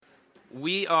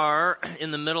We are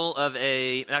in the middle of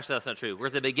actually that's not true. We're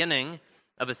at the beginning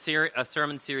of a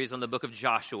sermon series on the book of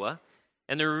Joshua.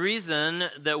 And the reason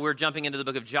that we're jumping into the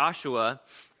book of Joshua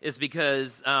is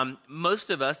because most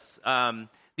of us,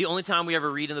 the only time we ever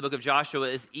read in the book of Joshua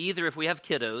is either if we have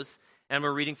kiddos and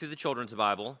we're reading through the children's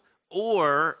Bible,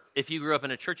 or if you grew up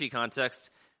in a churchy context,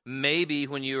 maybe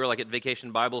when you were like at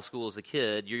Vacation Bible School as a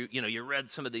kid, you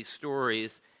read some of these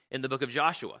stories in the book of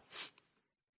Joshua.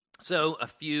 So a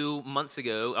few months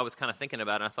ago, I was kind of thinking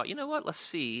about it, and I thought, you know what, let's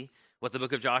see what the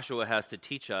book of Joshua has to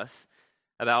teach us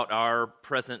about our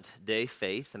present-day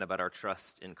faith and about our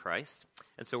trust in Christ.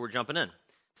 And so we're jumping in.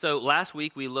 So last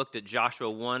week, we looked at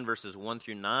Joshua 1, verses 1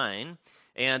 through 9,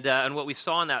 and what we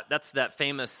saw in that's that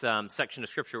famous section of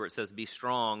Scripture where it says, be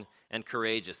strong and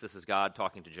courageous. This is God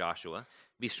talking to Joshua.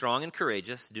 Be strong and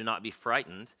courageous, do not be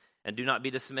frightened, and do not be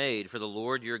dismayed, for the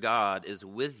Lord your God is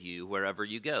with you wherever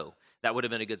you go. That would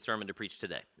have been a good sermon to preach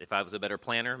today. If I was a better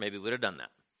planner, maybe we would have done that.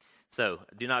 So,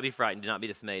 do not be frightened, do not be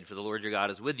dismayed, for the Lord your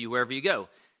God is with you wherever you go.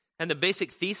 And the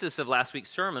basic thesis of last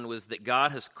week's sermon was that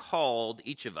God has called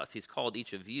each of us, He's called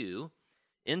each of you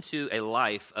into a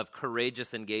life of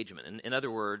courageous engagement. In other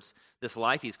words, this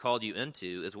life He's called you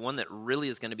into is one that really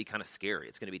is going to be kind of scary.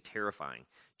 It's going to be terrifying.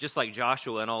 Just like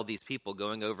Joshua and all these people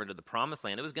going over into the promised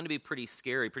land, it was going to be pretty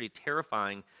scary, pretty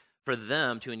terrifying for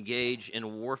them to engage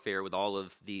in warfare with all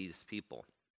of these people.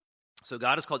 So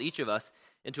God has called each of us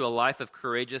into a life of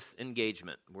courageous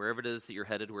engagement, wherever it is that you're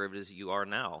headed, wherever it is you are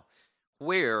now,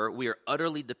 where we are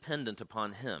utterly dependent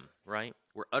upon Him, right?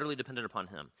 We're utterly dependent upon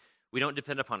Him. We don't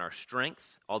depend upon our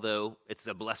strength, although it's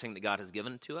a blessing that God has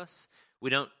given to us.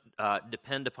 We don't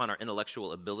depend upon our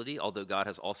intellectual ability, although God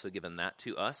has also given that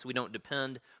to us. We don't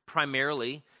depend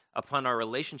primarily upon our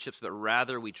relationships, but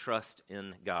rather we trust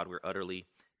in God. We're utterly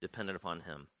dependent upon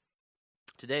Him.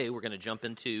 Today, we're going to jump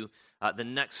into the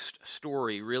next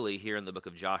story, really, here in the book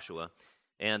of Joshua.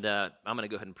 And I'm going to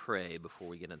go ahead and pray before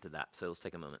we get into that. So let's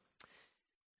take a moment.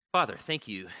 Father, thank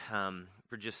you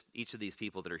for just each of these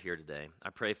people that are here today. I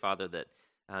pray, Father, that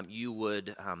you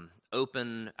would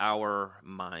open our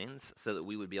minds so that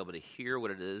we would be able to hear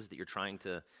what it is that you're trying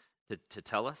to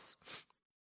tell us.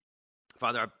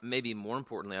 Father, maybe more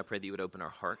importantly, I pray that you would open our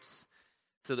hearts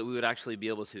so that we would actually be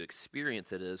able to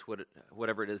experience it as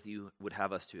whatever it is that you would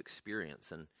have us to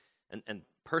experience. And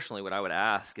personally, what I would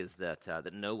ask is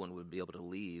that no one would be able to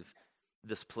leave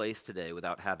this place today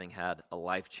without having had a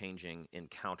life-changing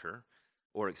encounter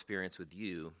or experience with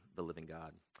you, the living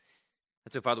God.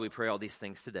 And so, Father, we pray all these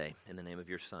things today in the name of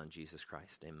your Son, Jesus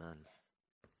Christ. Amen.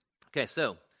 Okay,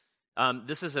 so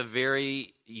this is a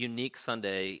very unique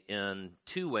Sunday in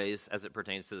two ways as it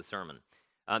pertains to the sermon.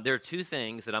 There are two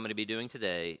things that I'm going to be doing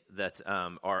today that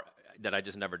I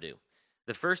just never do.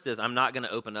 The first is I'm not going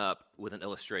to open up with an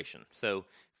illustration. So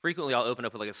frequently I'll open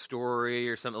up with like a story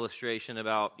or some illustration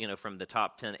about, from the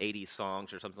top 10 80s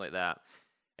songs or something like that.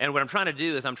 And what I'm trying to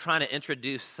do is I'm trying to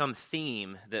introduce some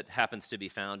theme that happens to be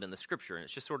found in the Scripture. And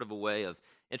it's just sort of a way of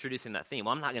introducing that theme.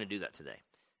 Well, I'm not going to do that today.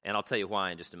 And I'll tell you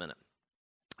why in just a minute.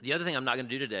 The other thing I'm not going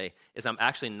to do today is I'm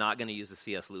actually not going to use the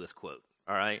C.S. Lewis quote,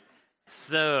 all right?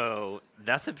 So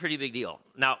that's a pretty big deal.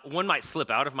 Now, one might slip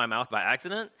out of my mouth by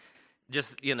accident,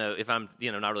 just, if I'm,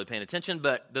 not really paying attention,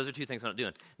 but those are two things I'm not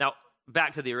doing. Now,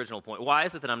 back to the original point. Why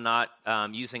is it that I'm not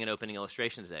using an opening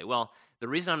illustration today? Well, the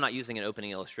reason I'm not using an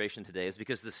opening illustration today is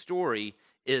because the story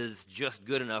is just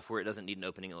good enough where it doesn't need an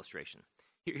opening illustration.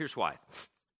 Here's why.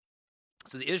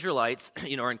 So the Israelites,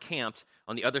 are encamped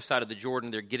on the other side of the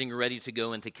Jordan. They're getting ready to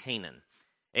go into Canaan.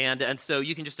 And so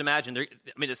you can just imagine,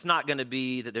 it's not going to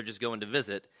be that they're just going to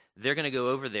visit. They're going to go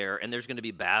over there, and there's going to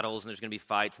be battles, and there's going to be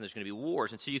fights, and there's going to be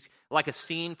wars. And so like a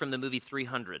scene from the movie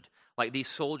 300, like these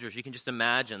soldiers, you can just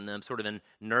imagine them sort of in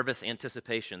nervous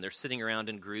anticipation. They're sitting around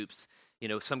in groups.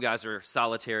 Some guys are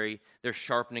solitary. They're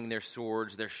sharpening their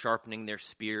swords. They're sharpening their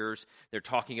spears. They're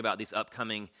talking about these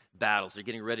upcoming battles. They're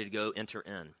getting ready to go enter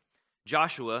in.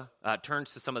 Joshua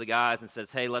turns to some of the guys and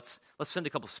says, hey, let's send a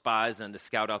couple spies in to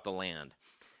scout out the land.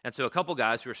 And so a couple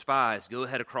guys who are spies go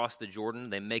ahead across the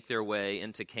Jordan. They make their way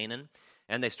into Canaan,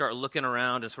 and they start looking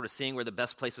around and sort of seeing where the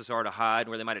best places are to hide and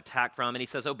where they might attack from. And he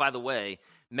says, oh, by the way,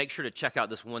 make sure to check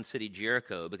out this one city,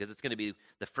 Jericho, because it's going to be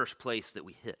the first place that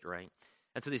we hit, right?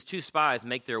 And so these two spies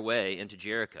make their way into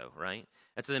Jericho, right?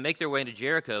 And so they make their way into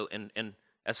Jericho, and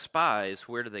as spies,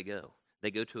 where do they go? They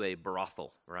go to a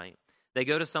brothel, right? They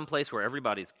go to some place where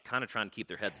everybody's kind of trying to keep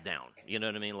their heads down. You know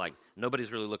what I mean? Like,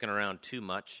 nobody's really looking around too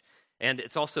much. And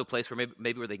it's also a place where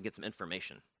maybe where they can get some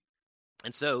information.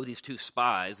 And so these two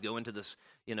spies go into this,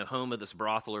 home of this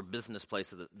brothel or business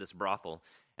place of this brothel,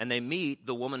 and they meet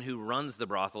the woman who runs the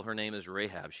brothel. Her name is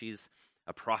Rahab. She's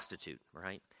a prostitute,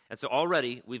 right? And so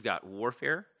already we've got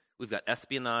warfare, we've got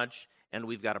espionage, and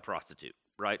we've got a prostitute,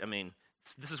 right? I mean,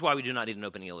 this is why we do not need an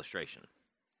opening illustration.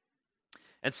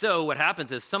 And so what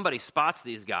happens is somebody spots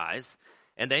these guys,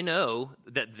 and they know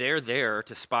that they're there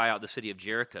to spy out the city of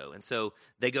Jericho. And so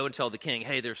they go and tell the king,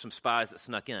 hey, there's some spies that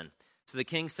snuck in. So the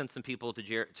king sends some people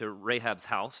to Rahab's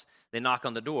house. They knock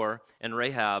on the door, and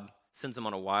Rahab sends them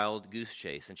on a wild goose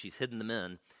chase, and she's hidden the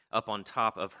men up on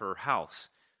top of her house.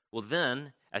 Well,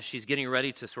 then, as she's getting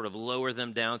ready to sort of lower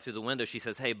them down through the window, she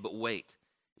says, hey, but wait.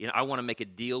 I want to make a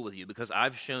deal with you because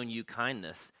I've shown you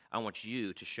kindness. I want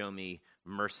you to show me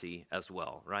mercy as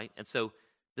well, right? And so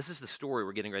this is the story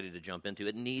we're getting ready to jump into.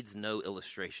 It needs no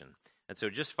illustration. And so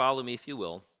just follow me, if you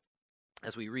will,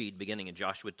 as we read, beginning in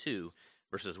Joshua 2,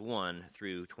 verses 1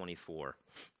 through 24.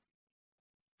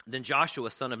 Then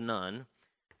Joshua, son of Nun,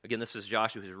 again, this is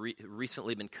Joshua who's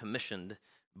recently been commissioned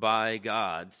by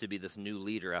God to be this new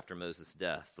leader after Moses'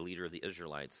 death, the leader of the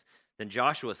Israelites. Then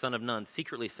Joshua, son of Nun,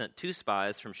 secretly sent 2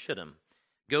 spies from Shittim.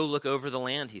 Go look over the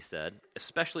land, he said,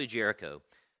 especially Jericho.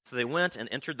 So they went and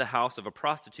entered the house of a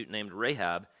prostitute named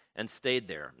Rahab and stayed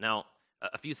there. Now,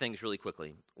 a few things really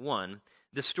quickly. One,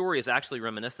 this story is actually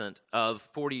reminiscent of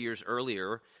 40 years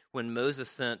earlier when Moses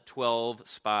sent 12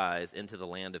 spies into the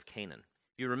land of Canaan.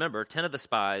 If you remember, 10 of the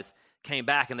spies came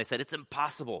back and they said, it's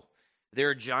impossible. There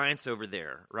are giants over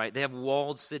there, right? They have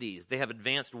walled cities. They have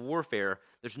advanced warfare.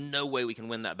 There's no way we can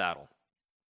win that battle.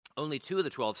 Only 2 of the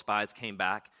 12 spies came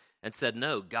back and said,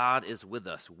 no, God is with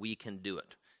us. We can do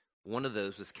it. One of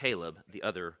those was Caleb. The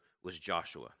other was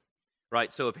Joshua,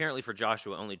 right? So apparently for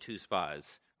Joshua, only 2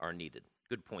 spies are needed.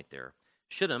 Good point there.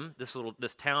 Shittim,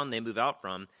 this town they move out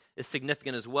from, is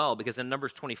significant as well because in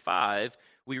Numbers 25,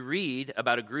 we read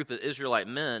about a group of Israelite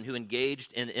men who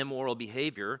engaged in immoral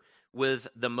behavior with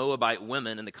the Moabite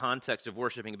women in the context of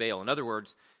worshiping Baal. In other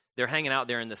words, they're hanging out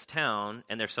there in this town,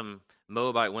 and there's some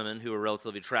Moabite women who are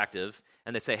relatively attractive,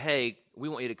 and they say, hey, we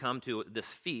want you to come to this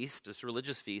feast, this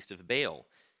religious feast of Baal.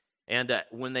 And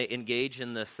when they engage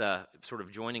in this sort of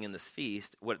joining in this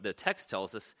feast, what the text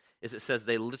tells us is it says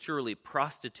they literally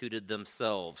prostituted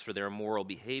themselves for their immoral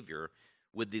behavior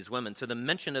with these women. So the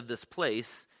mention of this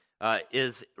place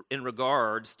is in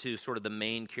regards to sort of the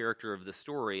main character of the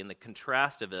story, and the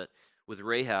contrast of it with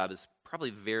Rahab is probably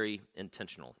very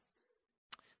intentional.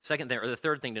 The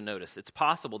third thing to notice, it's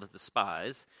possible that the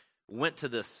spies went to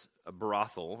this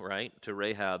brothel, right, to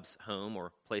Rahab's home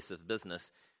or place of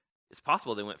business. It's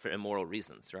possible they went for immoral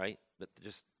reasons, right? But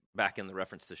just back in the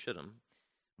reference to Shittim.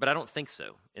 But I don't think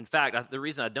so. In fact, the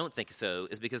reason I don't think so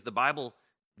is because the Bible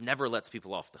never lets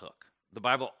people off the hook. The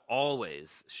Bible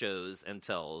always shows and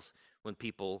tells when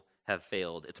people have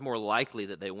failed. It's more likely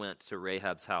that they went to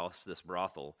Rahab's house, this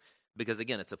brothel, because,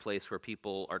 again, it's a place where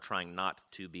people are trying not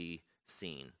to be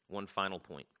seen. One final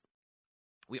point.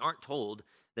 We aren't told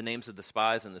the names of the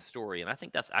spies in the story, and I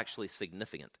think that's actually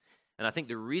significant. And I think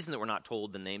the reason that we're not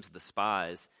told the names of the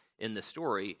spies in the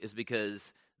story is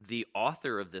because the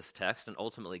author of this text, and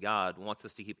ultimately God, wants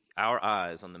us to keep our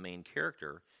eyes on the main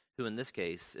character, who in this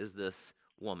case is this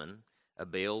woman, a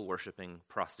Baal-worshiping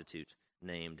prostitute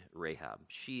named Rahab.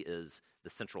 She is the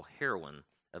central heroine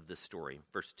of this story.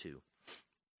 Verse 2.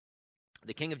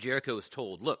 The king of Jericho was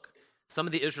told, look, some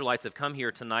of the Israelites have come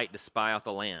here tonight to spy out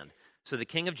the land. So the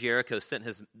king of Jericho sent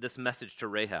this message to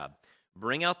Rahab.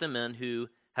 Bring out the men who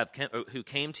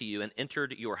came to you and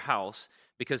entered your house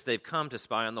because they've come to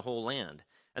spy on the whole land.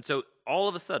 And so all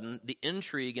of a sudden, the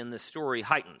intrigue in this story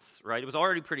heightens, right? It was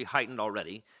already pretty heightened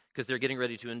already because they're getting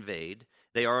ready to invade.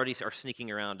 They already are sneaking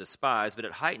around as spies, but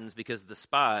it heightens because the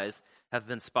spies have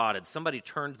been spotted. Somebody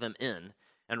turned them in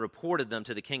and reported them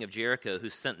to the king of Jericho, who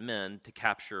sent men to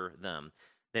capture them.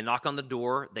 They knock on the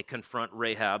door. They confront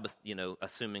Rahab,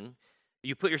 assuming.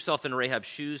 You put yourself in Rahab's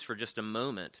shoes for just a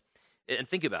moment and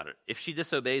think about it. If she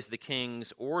disobeys the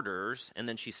king's orders and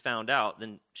then she's found out,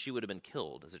 then she would have been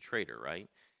killed as a traitor, right?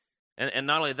 And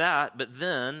not only that, but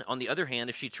then, on the other hand,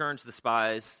 if she turns the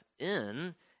spies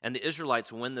in and the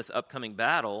Israelites win this upcoming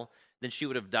battle, then she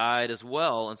would have died as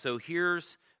well. And so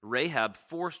here's Rahab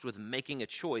forced with making a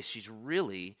choice. She's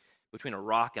really between a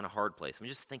rock and a hard place. I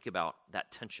mean, just think about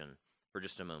that tension for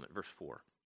just a moment. Verse 4.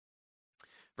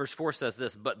 Verse 4 says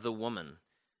this, but the woman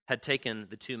had taken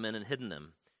the 2 men and hidden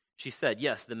them. She said,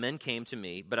 yes, the men came to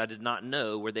me, but I did not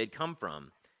know where they'd come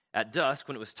from. At dusk,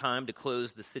 when it was time to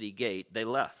close the city gate, they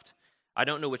left. I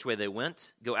don't know which way they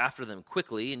went. Go after them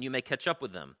quickly, and you may catch up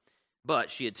with them. But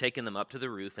she had taken them up to the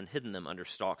roof and hidden them under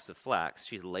stalks of flax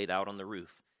she had laid out on the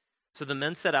roof. So the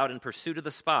men set out in pursuit of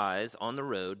the spies on the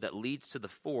road that leads to the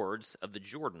fords of the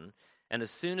Jordan, and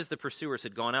as soon as the pursuers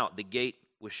had gone out, the gate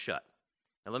was shut.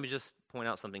 Now let me just point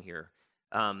out something here.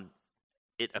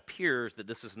 it appears that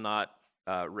this is not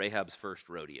Rahab's first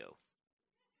rodeo,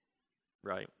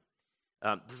 right?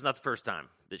 This is not the first time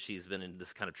that she's been in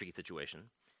this kind of tricky situation.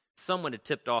 Someone had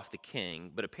tipped off the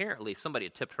king, but apparently somebody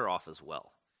had tipped her off as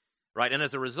well, right? And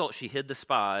as a result, she hid the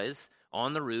spies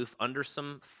on the roof under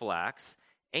some flax,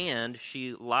 and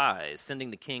she lies, sending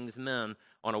the king's men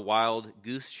on a wild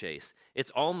goose chase.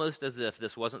 It's almost as if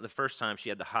this wasn't the first time she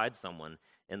had to hide someone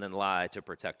and then lie to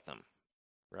protect them,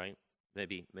 right?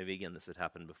 Maybe again, this had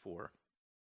happened before.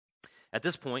 At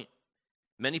this point,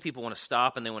 many people want to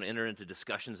stop and they want to enter into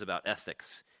discussions about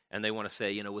ethics. And they want to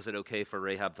say, was it okay for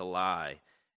Rahab to lie?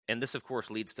 And this, of course,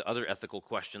 leads to other ethical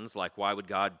questions like, why would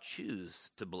God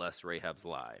choose to bless Rahab's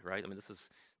lie, right? I mean, this is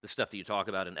the stuff that you talk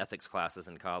about in ethics classes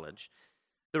in college.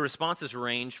 The responses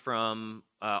range from,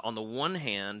 on the one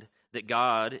hand, that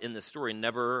God in this story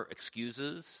never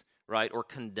excuses, right, or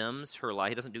condemns her lie.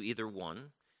 He doesn't do either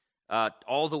one.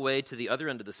 All the way to the other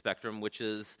end of the spectrum, which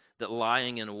is that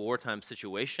lying in a wartime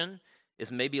situation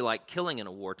is maybe like killing in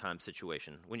a wartime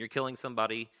situation. When you're killing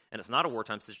somebody, and it's not a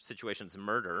wartime situation, it's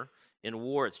murder. In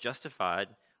war, it's justified.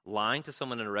 Lying to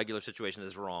someone in a regular situation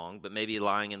is wrong, but maybe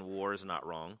lying in war is not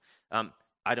wrong.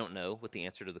 I don't know what the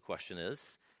answer to the question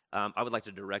is. I would like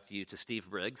to direct you to Steve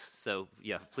Briggs. So,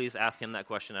 yeah, please ask him that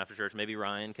question after church. Maybe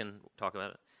Ryan can talk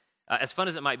about it. As fun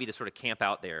as it might be to sort of camp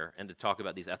out there and to talk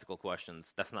about these ethical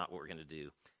questions, that's not what we're going to do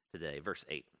today. Verse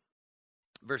 8.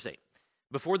 Verse 8.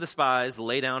 Before the spies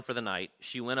lay down for the night,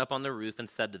 she went up on the roof and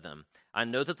said to them, I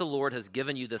know that the Lord has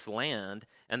given you this land,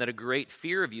 and that a great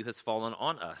fear of you has fallen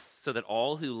on us, so that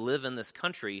all who live in this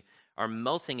country are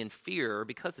melting in fear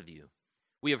because of you.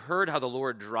 We have heard how the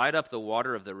Lord dried up the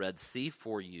water of the Red Sea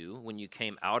for you when you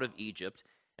came out of Egypt,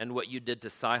 and what you did to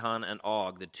Sihon and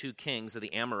Og, the two kings of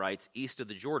the Amorites east of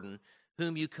the Jordan,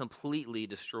 whom you completely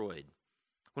destroyed.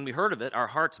 When we heard of it, our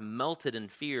hearts melted in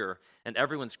fear, and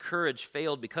everyone's courage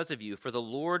failed because of you. For the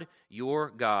Lord your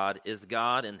God is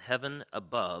God in heaven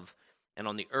above and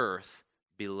on the earth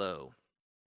below.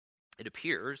 It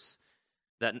appears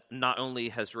that not only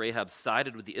has Rahab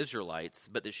sided with the Israelites,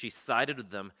 but that she sided with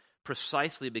them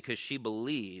precisely because she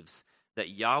believes that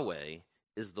Yahweh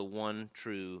is the one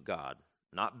true God,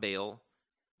 not Baal,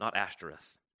 not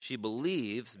Ashtoreth. She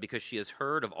believes because she has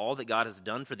heard of all that God has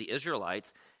done for the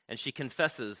Israelites, and she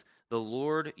confesses, the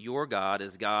Lord your God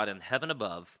is God in heaven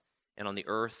above and on the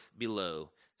earth below.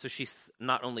 So she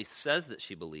not only says that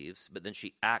she believes, but then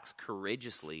she acts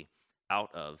courageously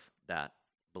out of that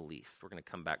belief. We're going to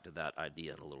come back to that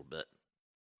idea in a little bit.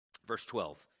 Verse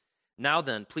 12. Now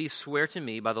then, please swear to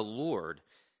me by the Lord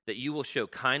that you will show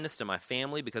kindness to my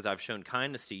family because I've shown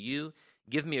kindness to you.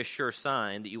 Give me a sure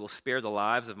sign that you will spare the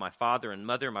lives of my father and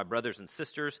mother, my brothers and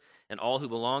sisters, and all who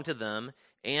belong to them,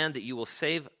 and that you will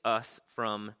save us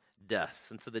from death.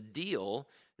 And so the deal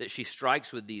that she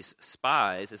strikes with these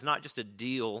spies is not just a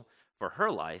deal for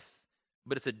her life,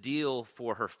 but it's a deal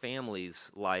for her family's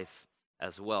life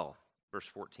as well. Verse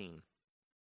 14.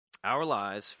 Our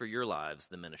lives for your lives,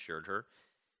 the men assured her.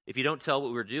 If you don't tell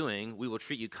what we're doing, we will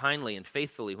treat you kindly and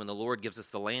faithfully when the Lord gives us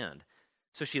the land.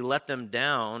 So she let them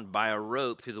down by a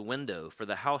rope through the window, for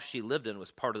the house she lived in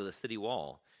was part of the city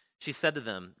wall. She said to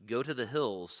them, go to the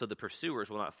hills so the pursuers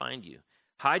will not find you.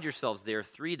 Hide yourselves there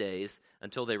 3 days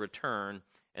until they return,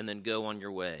 and then go on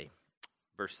your way.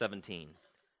 Verse 17.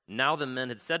 Now the men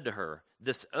had said to her,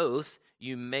 this oath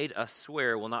you made us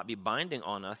swear will not be binding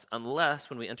on us unless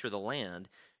when we enter the land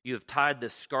you have tied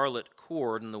this scarlet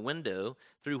cord in the window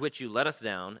through which you let us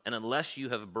down, and unless you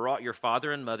have brought your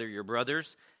father and mother, your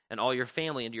brothers, and all your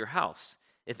family into your house.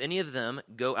 If any of them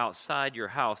go outside your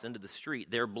house into the street,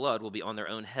 their blood will be on their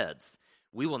own heads.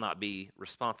 We will not be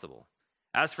responsible.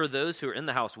 As for those who are in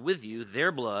the house with you,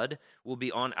 their blood will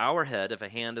be on our head if a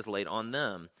hand is laid on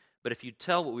them. But if you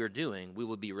tell what we are doing, we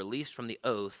will be released from the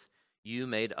oath you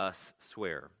made us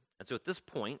swear. And so at this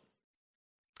point,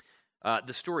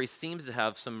 the story seems to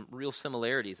have some real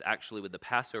similarities actually with the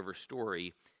Passover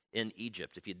story in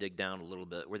Egypt, if you dig down a little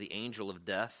bit, where the angel of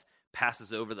death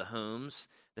passes over the homes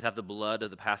that have the blood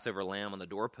of the Passover lamb on the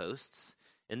doorposts.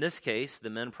 In this case, the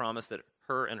men promise that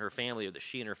her and her family, or that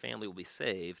she and her family will be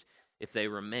saved if they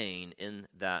remain in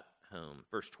that home.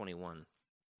 Verse 21.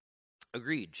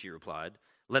 Agreed, she replied.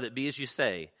 Let it be as you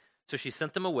say. So she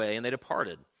sent them away, and they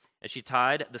departed. And she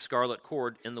tied the scarlet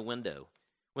cord in the window.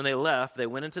 When they left, they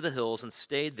went into the hills and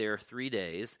stayed there 3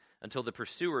 days until the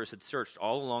pursuers had searched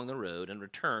all along the road and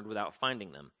returned without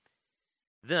finding them.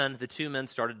 Then the two men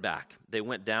started back. They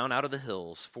went down out of the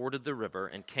hills, forded the river,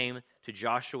 and came to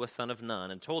Joshua son of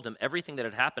Nun and told him everything that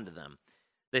had happened to them.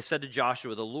 They said to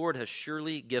Joshua, the Lord has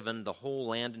surely given the whole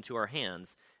land into our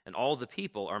hands, and all the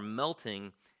people are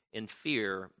melting in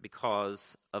fear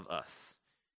because of us.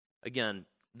 Again,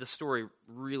 this story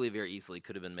really very easily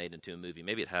could have been made into a movie.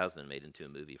 Maybe it has been made into a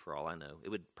movie for all I know. It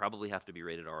would probably have to be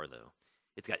rated R, though.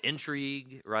 It's got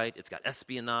intrigue, right? It's got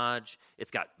espionage.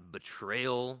 It's got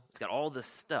betrayal. It's got all this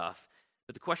stuff.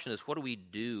 But the question is, what do we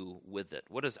do with it?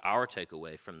 What is our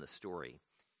takeaway from the story?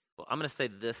 Well, I'm going to say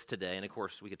this today, and of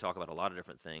course, we could talk about a lot of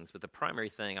different things, but the primary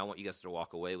thing I want you guys to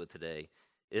walk away with today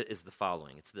is the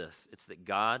following. It's this. It's that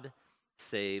God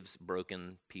saves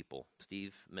broken people.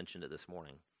 Steve mentioned it this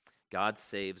morning. God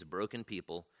saves broken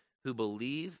people who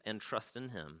believe and trust in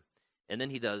him, and then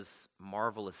he does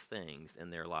marvelous things in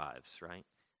their lives, right?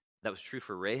 That was true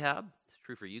for Rahab. It's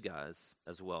true for you guys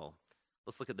as well.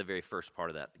 Let's look at the very first part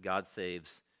of that. God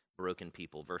saves broken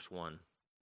people. Verse 1.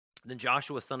 Then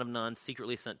Joshua, son of Nun,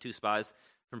 secretly sent 2 spies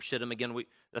from Shittim.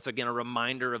 That's again a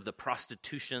reminder of the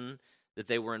prostitution that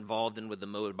they were involved in with the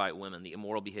Moabite women, the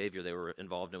immoral behavior they were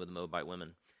involved in with the Moabite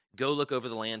women. Go look over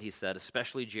the land, he said,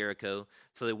 especially Jericho.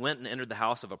 So they went and entered the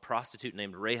house of a prostitute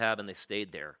named Rahab, and they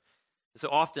stayed there. So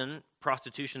often,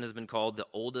 prostitution has been called the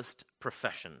oldest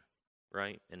profession,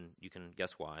 right? And you can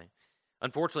guess why.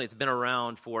 Unfortunately, it's been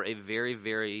around for a very,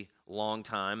 very long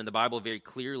time, and the Bible very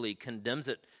clearly condemns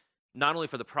it, not only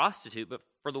for the prostitute, but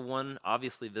for the one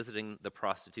obviously visiting the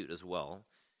prostitute as well.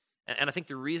 And I think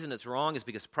the reason it's wrong is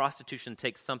because prostitution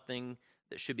takes something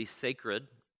that should be sacred,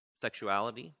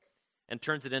 sexuality, and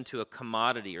turns it into a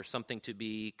commodity or something to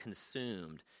be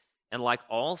consumed. And like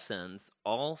all sins,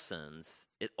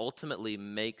 it ultimately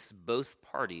makes both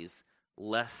parties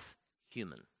less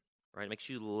human, right? It makes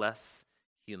you less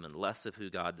human, less of who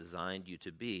God designed you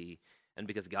to be. And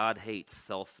because God hates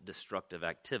self-destructive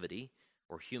activity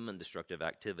or human destructive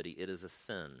activity, it is a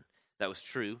sin. That was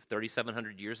true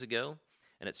 3,700 years ago,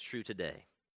 and it's true today.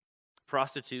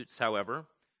 Prostitutes, however,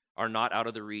 are not out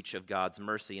of the reach of God's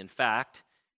mercy. In fact,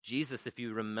 Jesus, if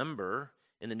you remember,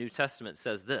 in the New Testament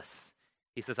says this.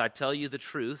 He says, I tell you the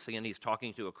truth. Again, he's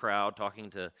talking to a crowd,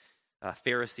 talking to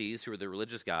Pharisees who are the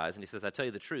religious guys. And he says, I tell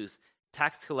you the truth.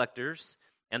 Tax collectors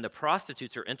and the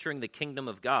prostitutes are entering the kingdom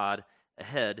of God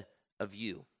ahead of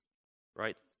you,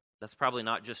 right? That's probably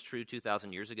not just true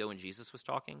 2,000 years ago when Jesus was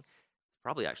talking. It's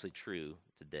probably actually true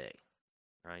today,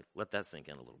 right? Let that sink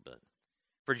in a little bit.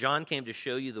 For John came to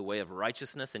show you the way of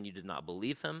righteousness, and you did not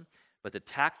believe him. But the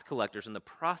tax collectors and the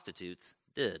prostitutes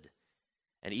did.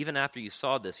 And even after you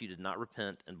saw this, you did not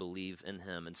repent and believe in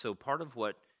him. And so part of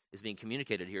what is being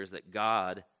communicated here is that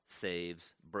God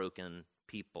saves broken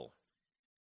people,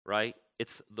 right?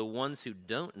 It's the ones who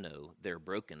don't know their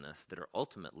brokenness that are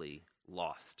ultimately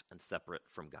lost and separate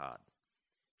from God.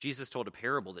 Jesus told a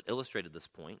parable that illustrated this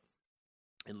point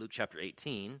in Luke chapter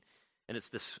 18. And it's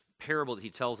this parable that he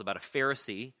tells about a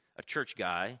Pharisee, a church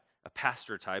guy, a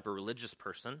pastor type, a religious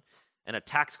person, and a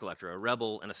tax collector, a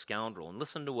rebel and a scoundrel. And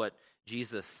listen to what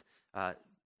Jesus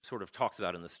sort of talks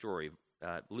about in the story.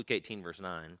 Luke 18, verse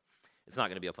 9. It's not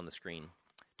going to be up on the screen.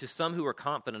 To some who were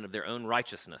confident of their own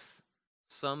righteousness.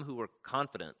 Some who were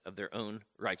confident of their own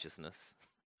righteousness.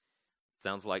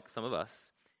 Sounds like some of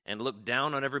us. And looked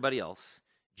down on everybody else.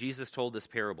 Jesus told this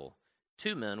parable.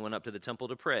 2 men went up to the temple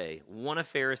to pray. One a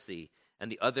Pharisee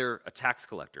and the other a tax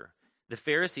collector. The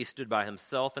Pharisee stood by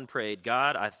himself and prayed,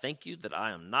 God, I thank you that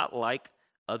I am not like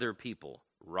other people,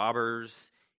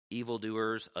 robbers,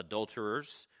 evildoers,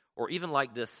 adulterers, or even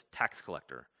like this tax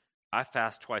collector. I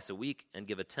fast twice a week and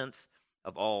give 1/10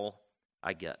 of all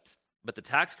I get. But the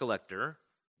tax collector,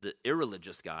 the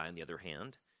irreligious guy, on the other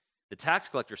hand, the tax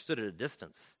collector stood at a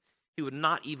distance. He would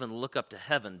not even look up to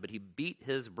heaven, but he beat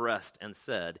his breast and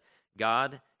said,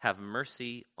 God, have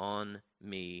mercy on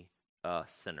me, a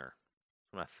sinner.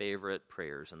 One of my favorite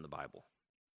prayers in the Bible.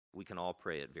 We can all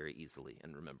pray it very easily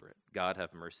and remember it. God,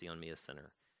 have mercy on me, a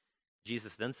sinner.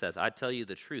 Jesus then says, I tell you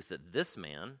the truth that this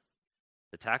man,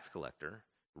 the tax collector,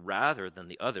 rather than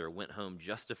the other, went home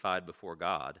justified before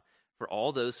God. For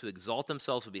all those who exalt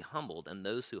themselves will be humbled, and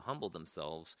those who humble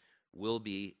themselves will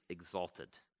be exalted.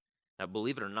 Now,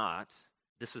 believe it or not,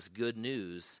 this is good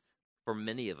news for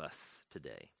many of us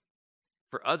today.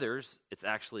 For others, it's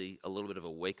actually a little bit of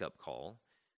a wake-up call,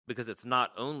 because it's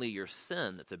not only your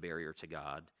sin that's a barrier to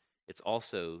God, it's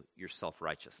also your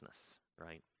self-righteousness,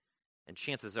 right? And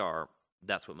chances are,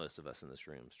 that's what most of us in this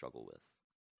room struggle with.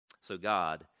 So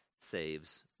God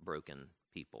saves broken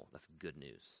people. That's good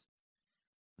news.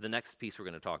 The next piece we're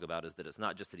going to talk about is that it's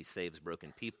not just that he saves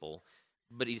broken people,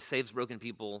 but he saves broken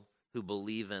people who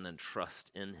believe in and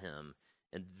trust in him,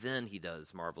 and then he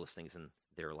does marvelous things in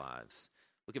their lives.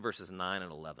 Look at verses 9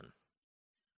 and 11.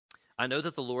 I know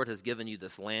that the Lord has given you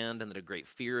this land, and that a great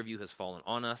fear of you has fallen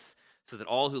on us, so that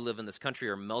all who live in this country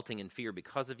are melting in fear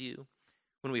because of you.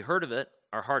 When we heard of it,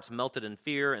 our hearts melted in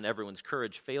fear, and everyone's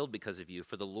courage failed because of you.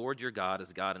 For the Lord your God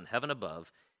is God in heaven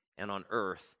above and on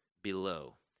earth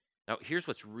below." Now, here's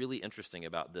what's really interesting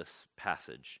about this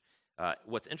passage.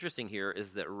 What's interesting here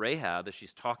is that Rahab, as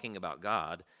she's talking about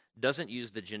God, doesn't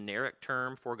use the generic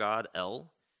term for God,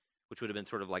 El, which would have been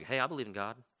sort of like, hey, I believe in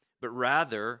God. But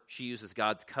rather, she uses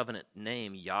God's covenant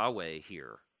name, Yahweh,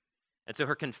 here. And so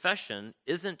her confession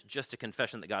isn't just a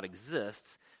confession that God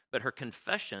exists, but her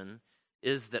confession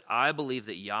is that I believe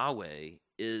that Yahweh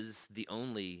is the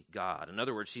only God. In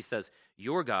other words, she says,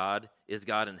 your God is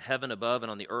God in heaven above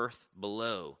and on the earth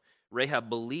below. Rahab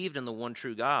believed in the one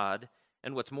true God,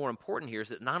 and what's more important here is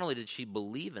that not only did she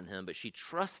believe in him, but she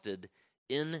trusted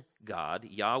in God,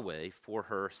 Yahweh, for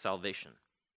her salvation.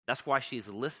 That's why she's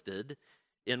listed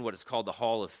in what is called the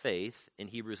Hall of Faith in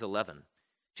Hebrews 11.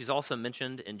 She's also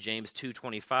mentioned in James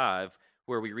 2:25,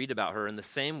 where we read about her. In the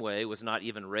same way, was not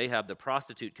even Rahab the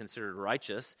prostitute considered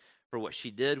righteous for what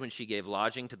she did when she gave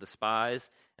lodging to the spies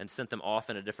and sent them off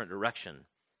in a different direction?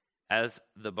 As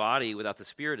the body without the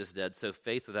spirit is dead, so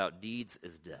faith without deeds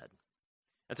is dead.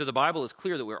 And so the Bible is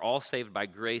clear that we're all saved by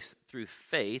grace through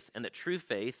faith, and that true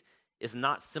faith is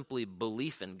not simply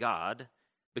belief in God,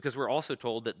 because we're also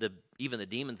told that even the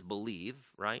demons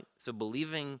believe, right? So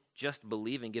just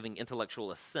believing, giving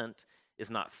intellectual assent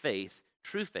is not faith.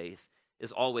 True faith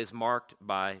is always marked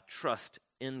by trust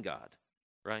in God,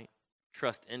 right?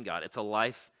 Trust in God. It's a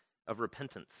life of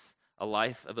repentance, a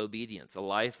life of obedience, a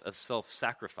life of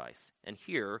self-sacrifice. And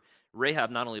here,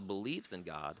 Rahab not only believes in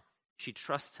God, she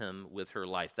trusts him with her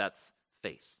life. That's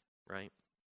faith, right?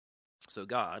 So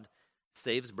God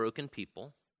saves broken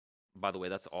people. By the way,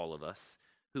 that's all of us,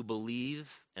 who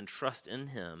believe and trust in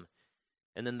him.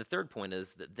 And then the third point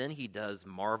is that then he does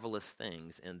marvelous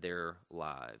things in their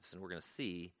lives. And we're going to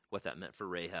see what that meant for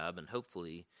Rahab and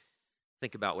hopefully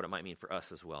think about what it might mean for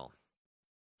us as well.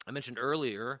 I mentioned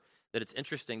earlier that it's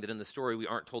interesting that in the story we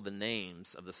aren't told the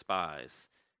names of the spies,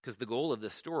 because the goal of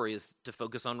this story is to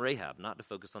focus on Rahab, not to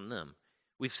focus on them.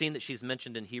 We've seen that she's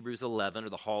mentioned in Hebrews 11, or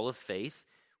the Hall of Faith,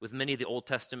 with many of the Old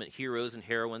Testament heroes and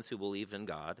heroines who believed in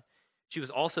God. She was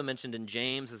also mentioned in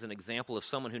James as an example of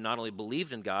someone who not only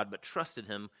believed in God, but trusted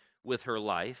him with her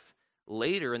life.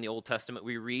 Later in the Old Testament,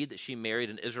 we read that she married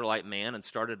an Israelite man and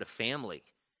started a family,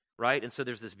 right? And so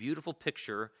there's this beautiful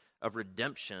picture of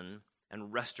redemption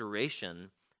and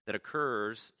restoration that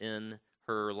occurs in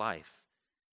her life.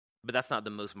 But that's not the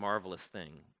most marvelous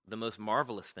thing. The most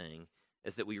marvelous thing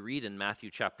is that we read in Matthew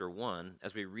chapter 1,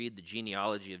 as we read the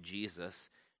genealogy of Jesus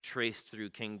traced through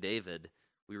King David,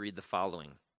 we read the following.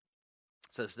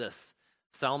 It says this: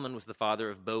 Salmon was the father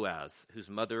of Boaz, whose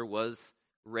mother was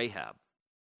Rahab.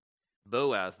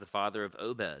 Boaz, the father of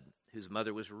Obed, whose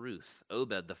mother was Ruth.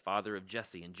 Obed, the father of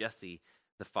Jesse, and Jesse,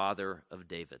 the father of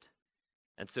David.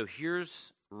 And so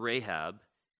here's Rahab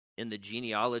in the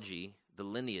genealogy, the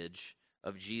lineage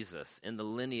of Jesus, in the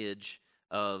lineage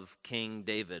of King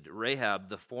David. Rahab,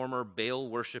 the former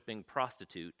Baal-worshiping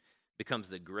prostitute, becomes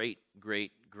the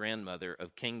great-great-grandmother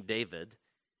of King David,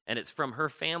 and it's from her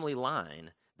family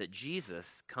line that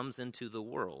Jesus comes into the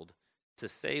world to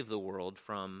save the world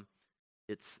from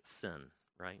its sin,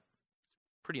 right?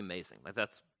 Pretty amazing. Like,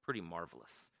 that's pretty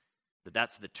marvelous.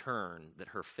 That's the turn that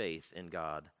her faith in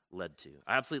God led to.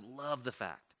 I absolutely love the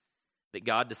fact that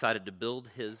God decided to build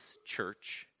his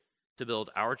church, to build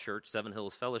our church, Seven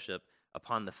Hills Fellowship,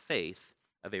 upon the faith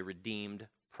of a redeemed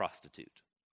prostitute,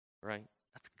 right?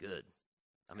 That's good.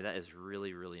 I mean, that is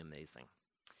really, really amazing.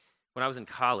 When I was in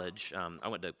college, I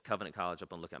went to Covenant College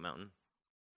up on Lookout Mountain,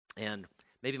 and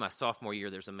maybe my sophomore year,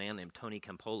 there's a man named Tony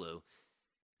Campolo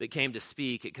that came to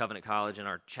speak at Covenant College in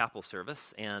our chapel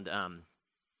service, and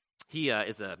he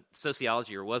is a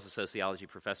sociology, or was a sociology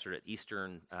professor at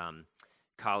Eastern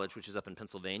College, which is up in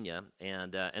Pennsylvania,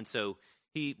 and so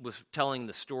he was telling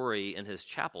the story in his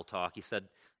chapel talk. He said,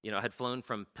 I had flown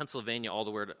from Pennsylvania all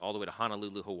the way to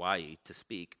Honolulu, Hawaii, to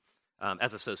speak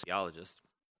as a sociologist.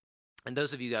 And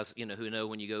those of you guys, who know,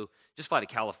 when you go just fly to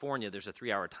California, there's a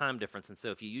 3-hour time difference. And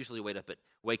so if you usually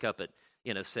wake up at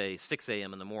say 6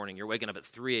 a.m. in the morning, you're waking up at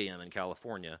 3 a.m. in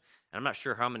California. And I'm not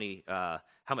sure how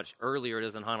much earlier it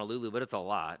is in Honolulu, but it's a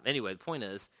lot. Anyway, the point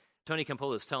is, Tony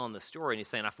Campolo is telling the story, and he's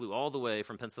saying, I flew all the way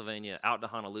from Pennsylvania out to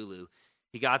Honolulu.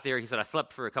 He got there, he said, I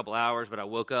slept for a couple hours, but I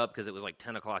woke up because it was like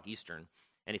 10 o'clock Eastern.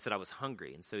 And he said, I was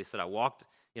hungry. And so he said, I walked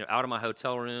out of my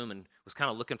hotel room and was kind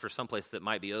of looking for someplace that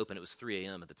might be open. It was 3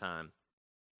 a.m. at the time.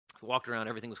 So walked around,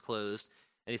 everything was closed.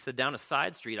 And he said, down a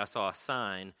side street, I saw a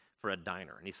sign for a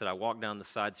diner. And he said, I walked down the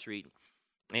side street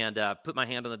and put my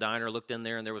hand on the diner, looked in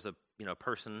there, and there was a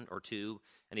person or two,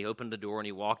 and he opened the door and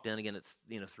he walked in. Again, it's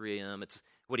 3 a.m. It's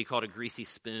what he called a greasy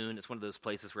spoon. It's one of those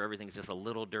places where everything's just a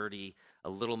little dirty, a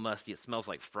little musty. It smells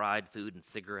like fried food and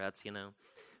cigarettes,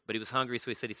 But he was hungry,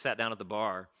 so he said he sat down at the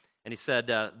bar, and he said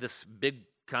this big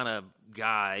kind of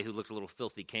guy who looked a little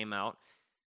filthy came out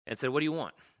and said, "What do you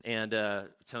want?" And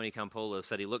Tony Campolo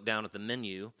said he looked down at the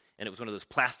menu, and it was one of those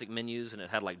plastic menus, and it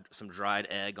had like some dried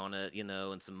egg on it,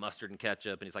 and some mustard and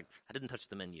ketchup. And he's like, "I didn't touch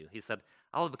the menu." He said,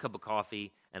 "I'll have a cup of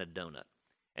coffee and a donut."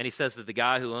 And he says that the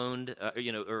guy who owned,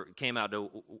 or came out to,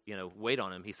 wait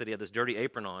on him, he said he had this dirty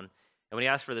apron on. And when he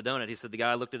asked for the donut, he said the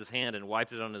guy looked at his hand and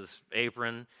wiped it on his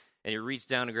apron, and he reached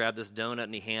down and grabbed this donut,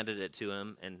 and he handed it to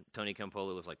him. And Tony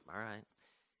Campolo was like, "All right."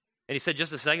 And he said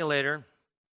just a second later,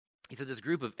 he said this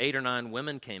group of 8 or 9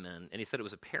 women came in, and he said it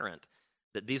was apparent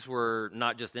that these were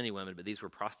not just any women, but these were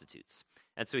prostitutes.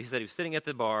 And so he said he was sitting at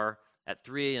the bar at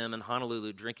 3 a.m. in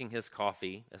Honolulu drinking his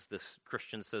coffee as this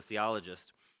Christian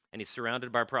sociologist, and he's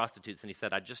surrounded by prostitutes, and he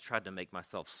said, "I just tried to make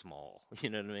myself small." You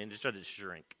know what I mean? Just tried to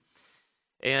shrink.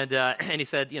 And he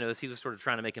said, as he was sort of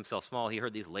trying to make himself small, he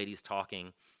heard these ladies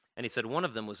talking, and he said one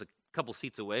of them was a couple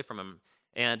seats away from him,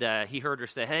 and he heard her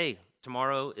say, "Hey,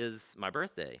 tomorrow is my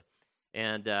birthday."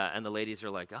 And the ladies are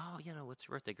like, "Oh, what's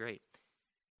your birthday? Great."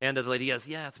 And the lady goes,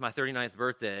 "Yeah, it's my 39th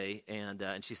birthday."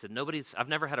 And she said, "I've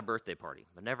never had a birthday party.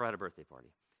 I've never had a birthday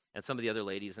party." And some of the other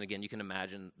ladies, and again, you can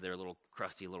imagine they're a little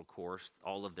crusty, a little coarse.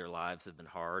 All of their lives have been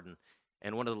hard.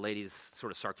 And one of the ladies sort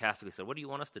of sarcastically said, "What do you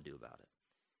want us to do about it?"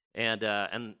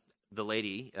 And the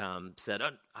lady said,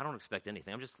 "I don't expect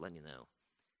anything. I'm just letting you know."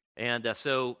 And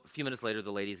so a few minutes later,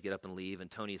 the ladies get up and leave, and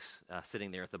Tony's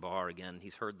sitting there at the bar again.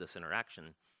 He's heard this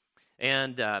interaction.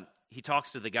 And he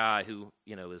talks to the guy who,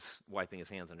 is wiping his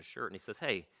hands on his shirt, and he says,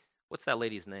 "Hey, what's that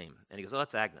lady's name?" And he goes, "Oh,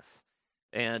 that's Agnes."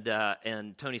 And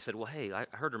Tony said, "Well, hey, I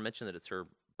heard her mention that it's her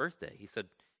birthday." He said,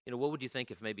 "What would you think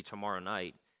if maybe tomorrow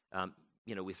night,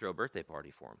 we throw a birthday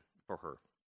party for her?"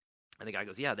 And the guy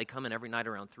goes, "Yeah, they come in every night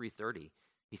around 3:30.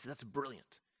 He said, "That's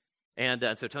brilliant." And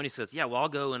so Tony says, "Yeah, well,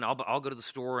 I'll go to the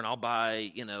store and I'll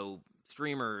buy,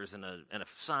 streamers and a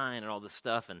sign and all this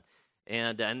stuff."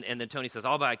 And then Tony says,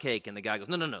 "I'll buy a cake." And the guy goes,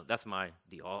 No, that's my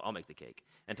deal. I'll make the cake."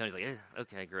 And Tony's like,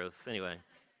 "Okay, gross." Anyway.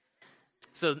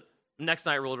 So next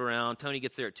night rolled around. Tony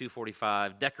gets there at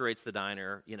 2:45, decorates the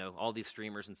diner, all these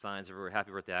streamers and signs everywhere.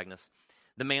 "Happy birthday, Agnes."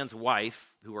 The man's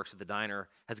wife, who works at the diner,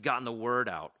 has gotten the word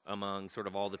out among sort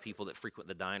of all the people that frequent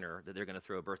the diner that they're going to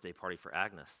throw a birthday party for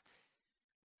Agnes.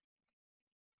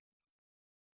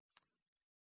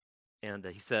 And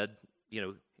he said,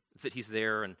 that he's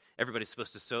there, and everybody's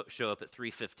supposed to show up at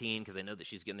 3:15 because they know that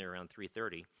she's getting there around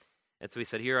 3:30. And so he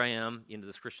said, "Here I am,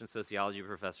 this Christian sociology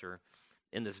professor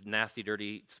in this nasty,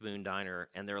 dirty spoon diner,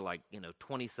 and there are like,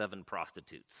 27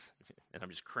 prostitutes, and I'm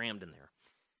just crammed in there."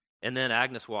 And then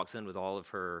Agnes walks in with all of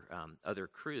her other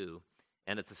crew,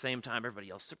 and at the same time, everybody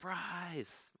yells,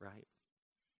 "Surprise!" Right?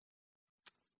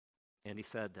 And he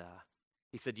said,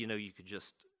 you could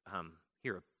just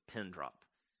hear a pin drop.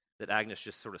 That Agnes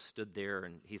just sort of stood there,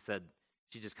 and he said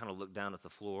she just kind of looked down at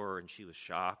the floor, and she was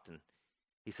shocked. And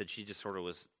he said she just sort of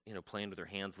was, playing with her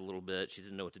hands a little bit. She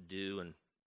didn't know what to do. And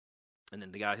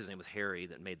then the guy whose name was Harry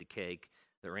that made the cake,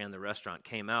 that ran the restaurant,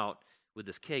 came out with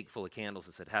this cake full of candles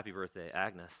that said, "Happy birthday,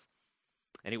 Agnes."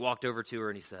 And he walked over to her,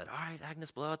 and he said, "All right,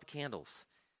 Agnes, blow out the candles."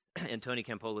 And Tony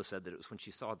Campolo said that it was when she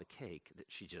saw the cake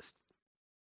that she just,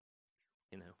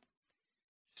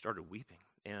 started weeping.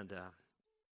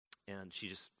 And she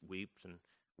just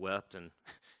wept and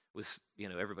was,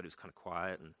 everybody was kind of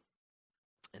quiet.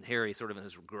 And Harry, sort of in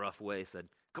his gruff way, said,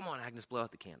 "Come on, Agnes, blow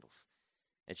out the candles."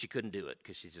 And she couldn't do it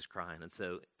because she's just crying. And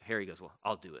so Harry goes, "Well,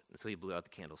 I'll do it." And so he blew out the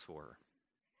candles for her.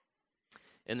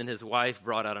 And then his wife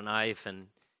brought out a knife, and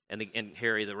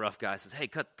Harry, the rough guy, says, "Hey,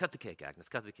 cut the cake, Agnes,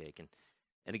 cut the cake."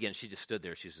 And again, she just stood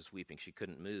there. She was just weeping. She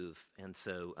couldn't move. And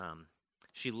so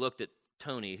she looked at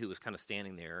Tony, who was kind of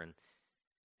standing there, and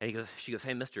she goes,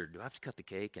 "Hey, mister, do I have to cut the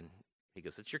cake?" And he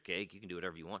goes, "It's your cake. You can do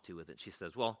whatever you want to with it." She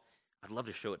says, "Well, I'd love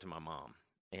to show it to my mom."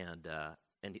 And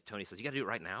Tony says, "You got to do it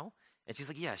right now?" And she's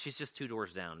like, "Yeah, she's just 2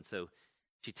 doors down." And so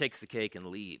she takes the cake and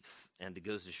leaves, and it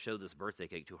goes to show this birthday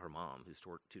cake to her mom, who's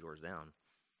 2 doors down.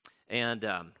 And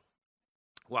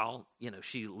while,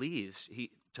 she leaves,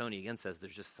 Tony again says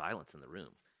there's just silence in the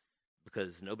room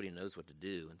because nobody knows what to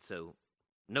do. And so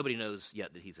nobody knows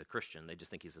yet that he's a Christian. They just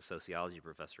think he's a sociology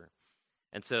professor.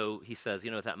 And so he says,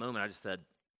 at that moment,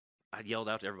 I yelled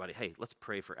out to everybody, "Hey, let's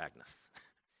pray for Agnes."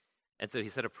 And so he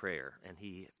said a prayer, and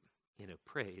he,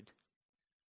 prayed.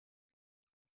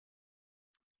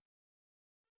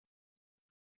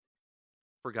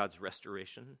 For God's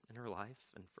restoration in her life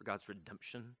and for God's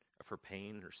redemption of her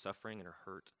pain, her suffering, and her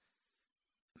hurt.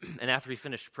 And after he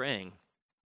finished praying,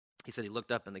 he said he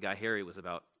looked up and the guy Harry was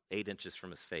about 8 inches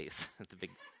from his face, the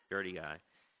big dirty guy.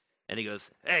 And he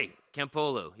goes, "Hey,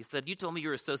 Campolo," he said, "you told me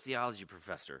you're a sociology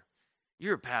professor.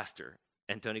 You're a pastor."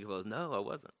 And Tony goes, "No, I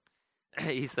wasn't."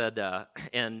 He said,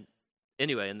 and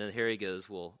anyway, and then Harry goes,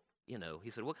 "Well, he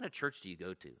said, what kind of church do you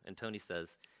go to?" And Tony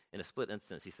says, in a split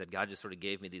instance, he said, God just sort of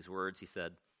gave me these words. He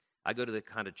said, "I go to the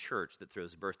kind of church that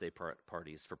throws birthday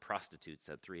parties for prostitutes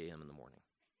at 3 a.m. in the morning."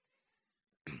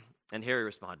 And Harry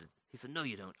responded, he said, "No,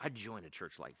 you don't. I'd join a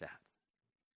church like that."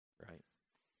 Right?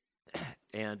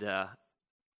 And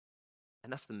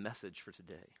that's the message for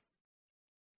today,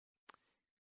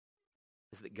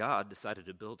 is that God decided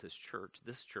to build his church,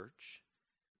 this church,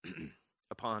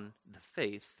 upon the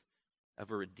faith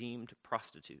of a redeemed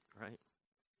prostitute, right?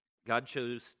 God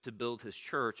chose to build his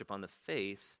church upon the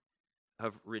faith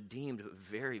of redeemed,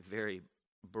 very, very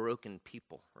broken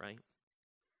people, right?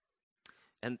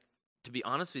 And to be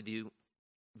honest with you,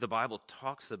 the Bible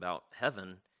talks about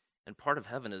heaven, and part of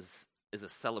heaven is a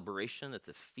celebration. It's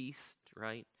a feast,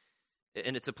 right?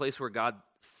 And it's a place where God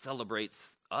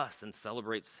celebrates us and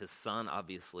celebrates his son,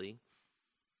 obviously.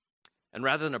 And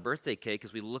rather than a birthday cake,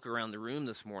 as we look around the room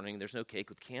this morning, there's no cake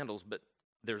with candles, but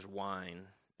there's wine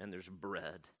and there's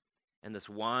bread. And this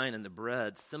wine and the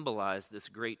bread symbolize this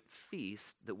great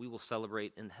feast that we will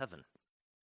celebrate in heaven,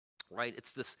 right?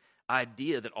 It's this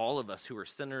idea that all of us who are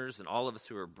sinners and all of us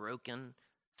who are broken,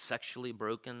 sexually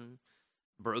broken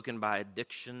by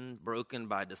addiction, broken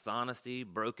by dishonesty,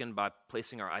 broken by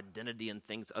placing our identity in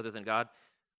things other than God,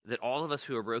 that all of us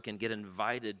who are broken get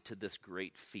invited to this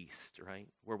great feast, right?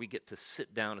 Where we get to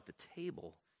sit down at the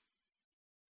table.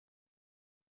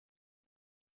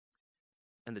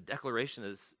 And the declaration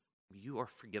is, you are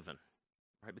forgiven,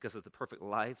 right? Because of the perfect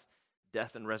life,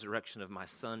 death, and resurrection of my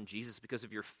son, Jesus. Because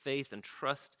of your faith and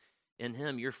trust in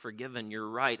him, you're forgiven, you're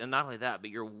right. And not only that, but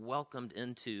you're welcomed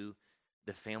into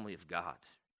the family of God,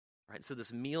 right? So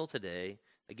this meal today,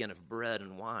 again, of bread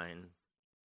and wine,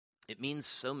 it means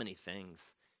so many things.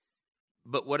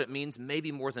 But what it means,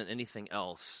 maybe more than anything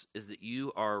else, is that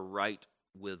you are right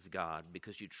with God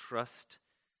because you trust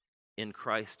in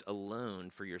Christ alone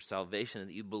for your salvation, and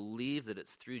that you believe that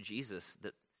it's through Jesus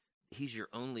that he's your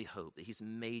only hope, that he's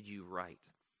made you right.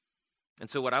 And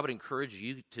so what I would encourage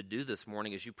you to do this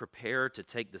morning is you prepare to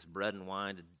take this bread and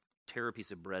wine, to tear a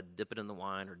piece of bread, dip it in the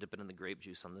wine, or dip it in the grape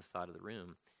juice on this side of the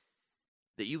room,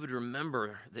 that you would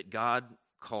remember that God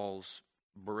calls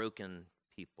broken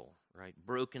people, right?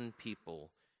 Broken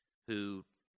people who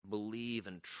believe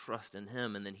and trust in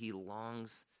him, and then he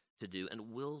longs to do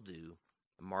and will do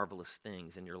marvelous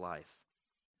things in your life.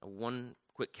 One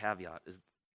quick caveat is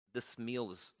this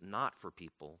meal is not for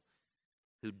people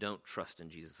who don't trust in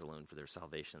Jesus alone for their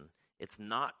salvation. It's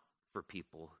not for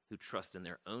people who trust in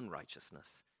their own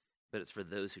righteousness, but it's for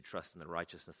those who trust in the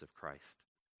righteousness of Christ.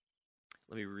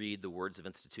 Let me read the words of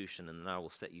institution, and then I will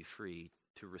set you free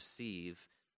to receive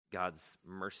God's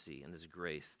mercy and his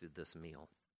grace through this meal.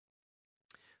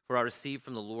 "For I received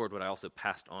from the Lord what I also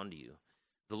passed on to you.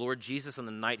 The Lord Jesus, on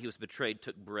the night he was betrayed,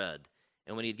 took bread,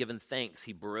 and when he had given thanks,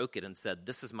 he broke it and said,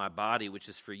 'This is my body, which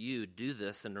is for you. Do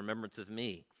this in remembrance of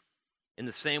me.' In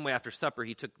the same way, after supper,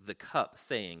 he took the cup,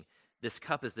 saying, 'This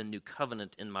cup is the new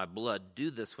covenant in my blood. Do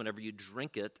this whenever you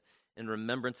drink it in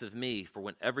remembrance of me. For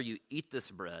whenever you eat this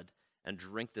bread and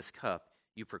drink this cup,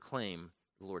 you proclaim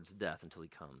the Lord's death until he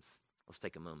comes.'" Let's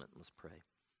take a moment and let's pray.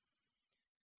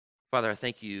 Father, I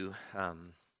thank you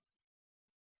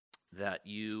that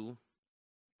you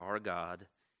are a God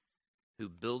who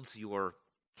builds your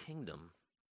kingdom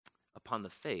upon the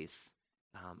faith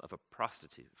of a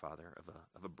prostitute, Father,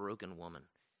 of a broken woman.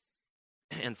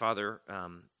 And Father,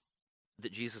 that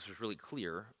Jesus was really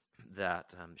clear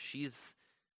that she's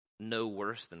no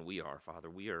worse than we are, Father.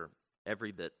 We are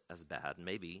every bit as bad.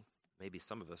 Maybe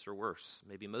some of us are worse.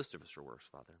 Maybe most of us are worse,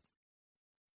 Father.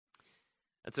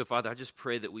 And so, Father, I just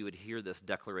pray that we would hear this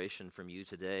declaration from you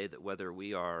today, that whether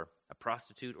we are a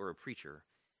prostitute or a preacher,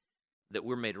 that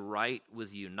we're made right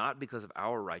with you, not because of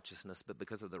our righteousness, but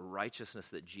because of the righteousness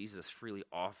that Jesus freely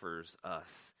offers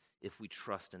us if we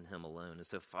trust in him alone. And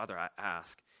so, Father, I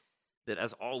ask that,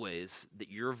 as always,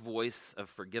 that your voice of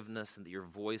forgiveness and that your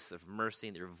voice of mercy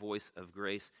and your voice of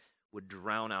grace would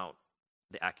drown out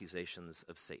the accusations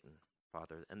of Satan,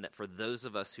 Father. And that for those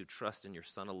of us who trust in your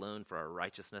Son alone for our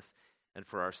righteousness and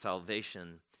for our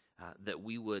salvation, that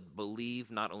we would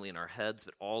believe not only in our heads,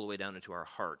 but all the way down into our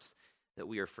hearts, that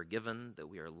we are forgiven, that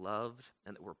we are loved,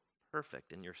 and that we're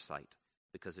perfect in your sight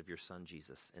because of your Son,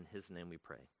 Jesus. In his name we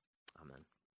pray. Amen.